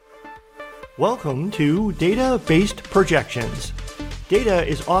Welcome to Data-Based Projections. Data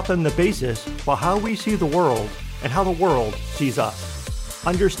is often the basis for how we see the world and how the world sees us.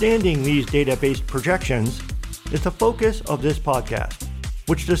 Understanding these data-based projections is the focus of this podcast,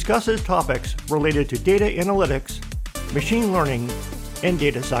 which discusses topics related to data analytics, machine learning, and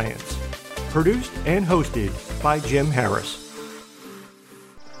data science. Produced and hosted by Jim Harris.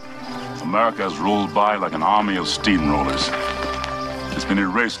 America is rolled by like an army of steamrollers. It's been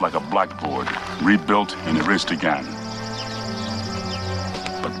erased like a blackboard, rebuilt and erased again.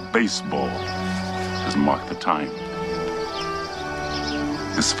 But baseball has marked the time.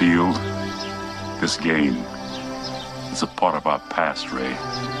 This field, this game, is a part of our past, Ray.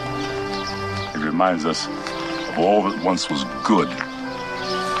 It reminds us of all that once was good,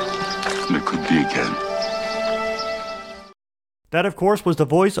 and it could be again. That, of course, was the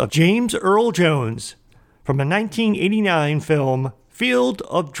voice of James Earl Jones from the 1989 film Field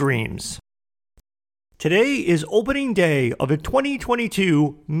of Dreams. Today is opening day of the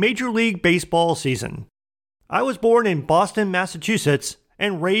 2022 Major League Baseball season. I was born in Boston, Massachusetts,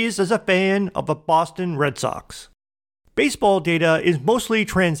 and raised as a fan of the Boston Red Sox. Baseball data is mostly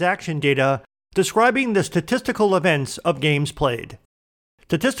transaction data describing the statistical events of games played.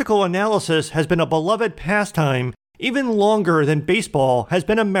 Statistical analysis has been a beloved pastime even longer than baseball has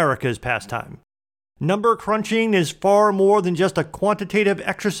been America's pastime. Number crunching is far more than just a quantitative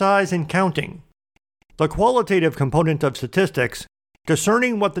exercise in counting. The qualitative component of statistics,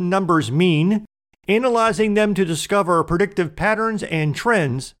 discerning what the numbers mean, analyzing them to discover predictive patterns and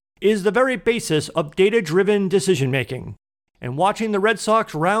trends, is the very basis of data-driven decision-making. And watching the Red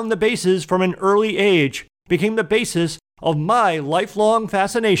Sox round the bases from an early age became the basis of my lifelong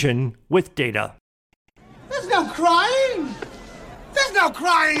fascination with data. There's no crying! There's no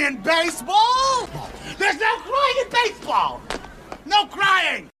crying in baseball! There's no crying in baseball! No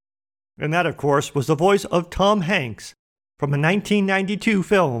crying! And that, of course, was the voice of Tom Hanks from the 1992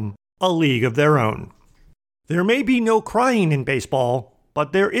 film A League of Their Own. There may be no crying in baseball,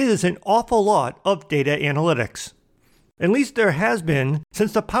 but there is an awful lot of data analytics. At least there has been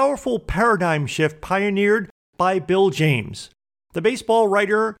since the powerful paradigm shift pioneered by Bill James, the baseball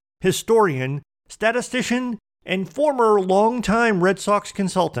writer, historian, statistician, and former longtime Red Sox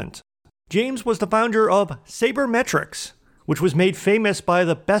consultant. James was the founder of Sabermetrics, which was made famous by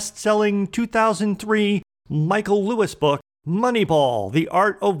the best-selling 2003 Michael Lewis book, Moneyball, The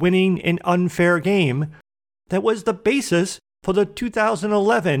Art of Winning an Unfair Game, that was the basis for the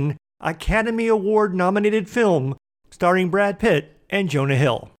 2011 Academy Award-nominated film starring Brad Pitt and Jonah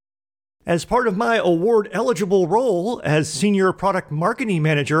Hill. As part of my award-eligible role as Senior Product Marketing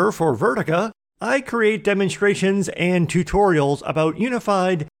Manager for Vertica, I create demonstrations and tutorials about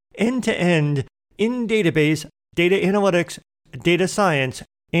unified, end-to-end, in-database data analytics, data science,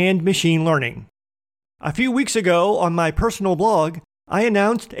 and machine learning. A few weeks ago on my personal blog, I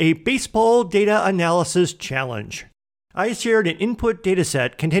announced a Baseball Data Analysis Challenge. I shared an input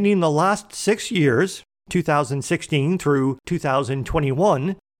dataset containing the last 6 years, 2016 through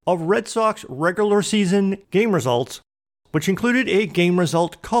 2021, of Red Sox regular season game results, which included a game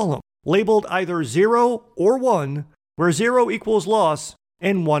result column labeled either 0 or 1, where 0 equals loss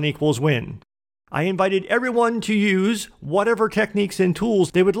and 1 equals win. I invited everyone to use whatever techniques and tools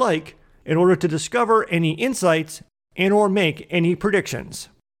they would like in order to discover any insights and or make any predictions.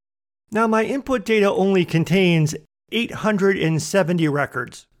 Now, my input data only contains 870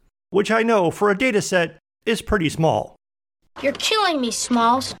 records, which I know for a data set is pretty small. You're killing me,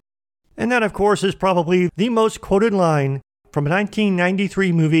 Smalls. And that, of course, is probably the most quoted line from a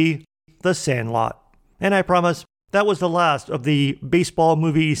 1993 movie, The Sandlot. And I promise that was the last of the baseball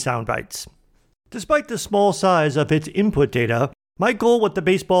movie soundbites. Despite the small size of its input data, my goal with the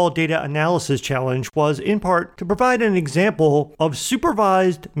Baseball Data Analysis Challenge was in part to provide an example of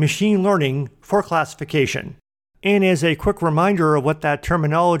supervised machine learning for classification. And as a quick reminder of what that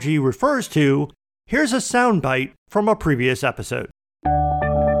terminology refers to, here's a soundbite from a previous episode.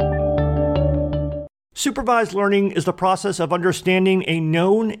 Supervised learning is the process of understanding a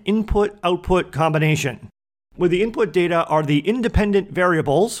known input-output combination, where the input data are the independent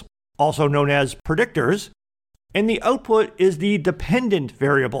variables, also known as predictors, and the output is the dependent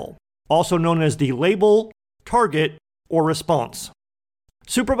variable, also known as the label, target, or response.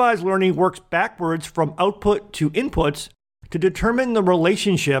 Supervised learning works backwards from output to inputs to determine the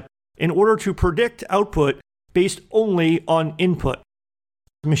relationship in order to predict output based only on input.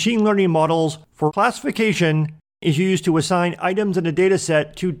 Machine learning models for classification is used to assign items in a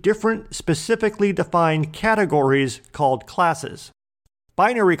dataset to different specifically defined categories called classes.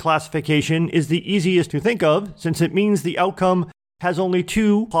 Binary classification is the easiest to think of since it means the outcome has only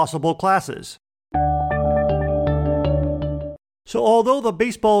 2 possible classes. So although the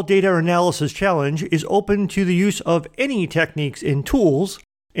Baseball Data Analysis Challenge is open to the use of any techniques and tools,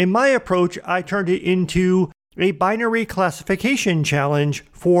 in my approach I turned it into a binary classification challenge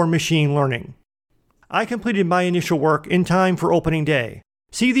for machine learning. I completed my initial work in time for opening day.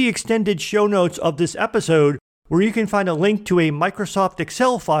 See the extended show notes of this episode where you can find a link to a Microsoft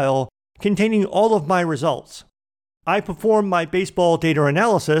Excel file containing all of my results. I performed my baseball data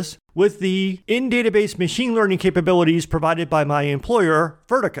analysis with the in-database machine learning capabilities provided by my employer,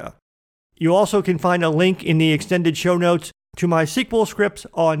 Vertica. You also can find a link in the extended show notes to my SQL scripts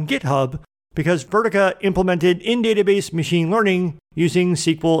on GitHub because Vertica implemented in-database machine learning using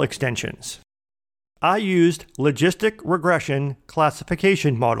SQL extensions. I used logistic regression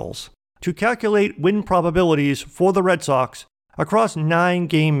classification models to calculate win probabilities for the Red Sox across 9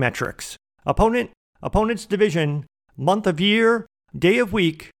 game metrics: opponent, opponent's division, month of year, day of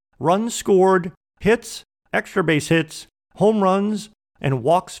week, runs scored, hits, extra base hits, home runs, and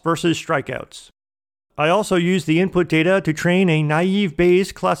walks versus strikeouts. I also used the input data to train a naive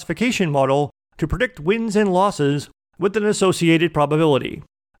Bayes classification model to predict wins and losses with an associated probability.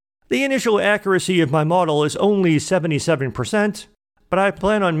 The initial accuracy of my model is only 77%, but I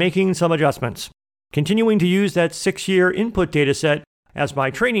plan on making some adjustments, continuing to use that 6-year input dataset as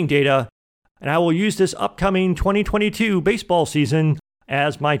my training data, and I will use this upcoming 2022 baseball season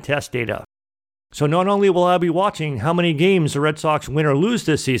as my test data. So not only will I be watching how many games the Red Sox win or lose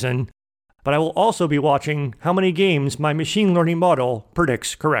this season, but I will also be watching how many games my machine learning model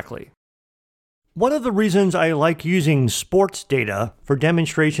predicts correctly. One of the reasons I like using sports data for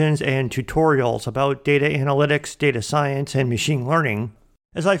demonstrations and tutorials about data analytics, data science, and machine learning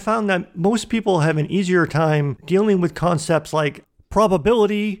is I found that most people have an easier time dealing with concepts like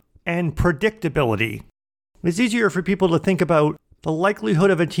probability and predictability. It's easier for people to think about the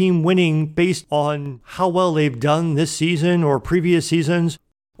likelihood of a team winning based on how well they've done this season or previous seasons,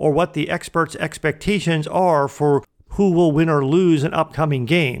 or what the experts' expectations are for who will win or lose an upcoming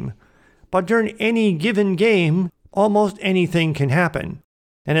game. But during any given game, almost anything can happen.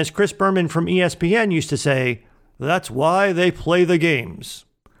 And as Chris Berman from ESPN used to say, that's why they play the games.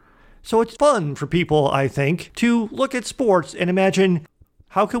 So it's fun for people, I think, to look at sports and imagine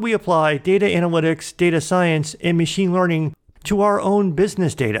how could we apply data analytics, data science, and machine learning to our own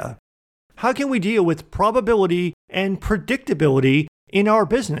business data? How can we deal with probability and predictability in our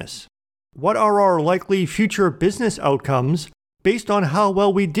business? What are our likely future business outcomes based on how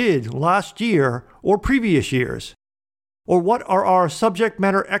well we did last year or previous years? Or what are our subject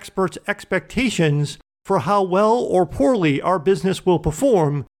matter experts' expectations for how well or poorly our business will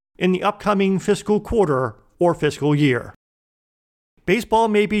perform in the upcoming fiscal quarter or fiscal year? Baseball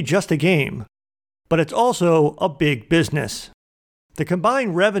may be just a game, but it's also a big business. The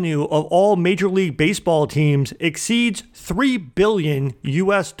combined revenue of all Major League Baseball teams exceeds $3 billion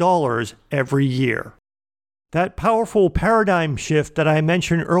every year. That powerful paradigm shift that I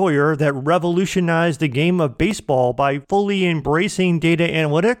mentioned earlier that revolutionized the game of baseball by fully embracing data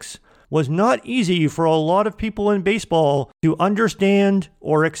analytics was not easy for a lot of people in baseball to understand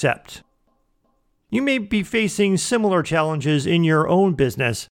or accept. You may be facing similar challenges in your own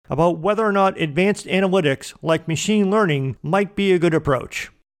business about whether or not advanced analytics like machine learning might be a good approach.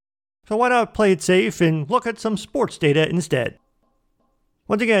 So why not play it safe and look at some sports data instead?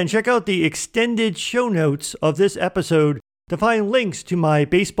 Once again, check out the extended show notes of this episode to find links to my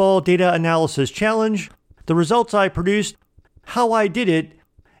Baseball Data Analysis Challenge, the results I produced, how I did it,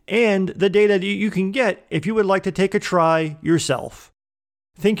 and the data that you can get if you would like to take a try yourself.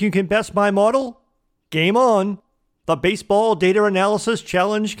 Think you can best my model? Game on! The Baseball Data Analysis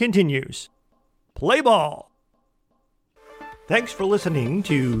Challenge continues. Play ball! Thanks for listening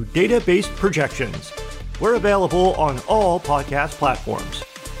to Data-Based Projections. We're available on all podcast platforms.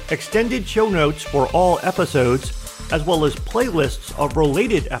 Extended show notes for all episodes, as well as playlists of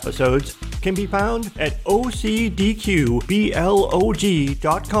related episodes, can be found at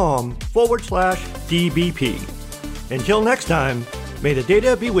ocdqblog.com/DBP. Until next time, may the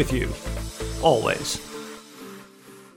data be with you, always.